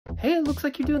Hey, it looks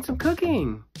like you're doing some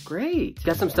cooking. Great.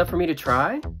 Got some stuff for me to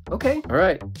try? Okay. All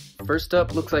right. First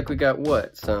up, looks like we got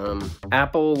what? Some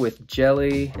apple with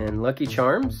jelly and Lucky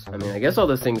Charms? I mean, I guess all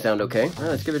those things sound okay. All right,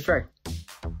 let's give it a try.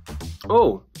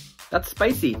 Oh, that's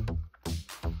spicy.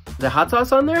 Is there hot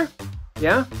sauce on there?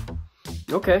 Yeah?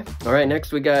 Okay. All right,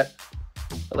 next we got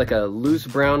like a loose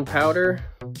brown powder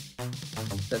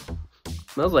that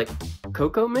smells like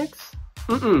cocoa mix?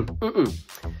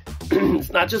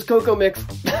 It's not just cocoa mix.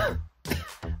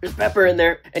 There's pepper in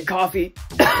there and coffee.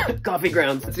 Coffee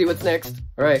grounds. Let's see what's next.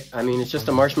 All right, I mean, it's just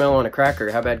a marshmallow on a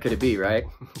cracker. How bad could it be, right?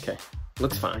 Okay,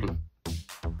 looks fine.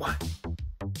 What?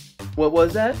 What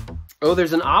was that? Oh,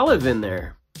 there's an olive in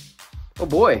there. Oh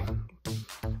boy,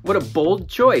 what a bold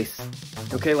choice.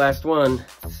 Okay, last one.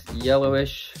 It's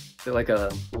yellowish. Is it like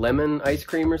a lemon ice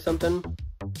cream or something?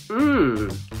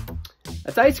 Mmm.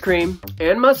 That's ice cream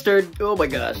and mustard. Oh my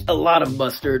gosh, a lot of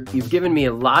mustard. You've given me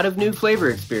a lot of new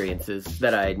flavor experiences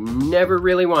that I never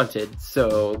really wanted,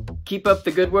 so keep up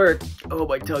the good work. Oh,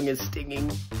 my tongue is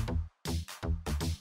stinging.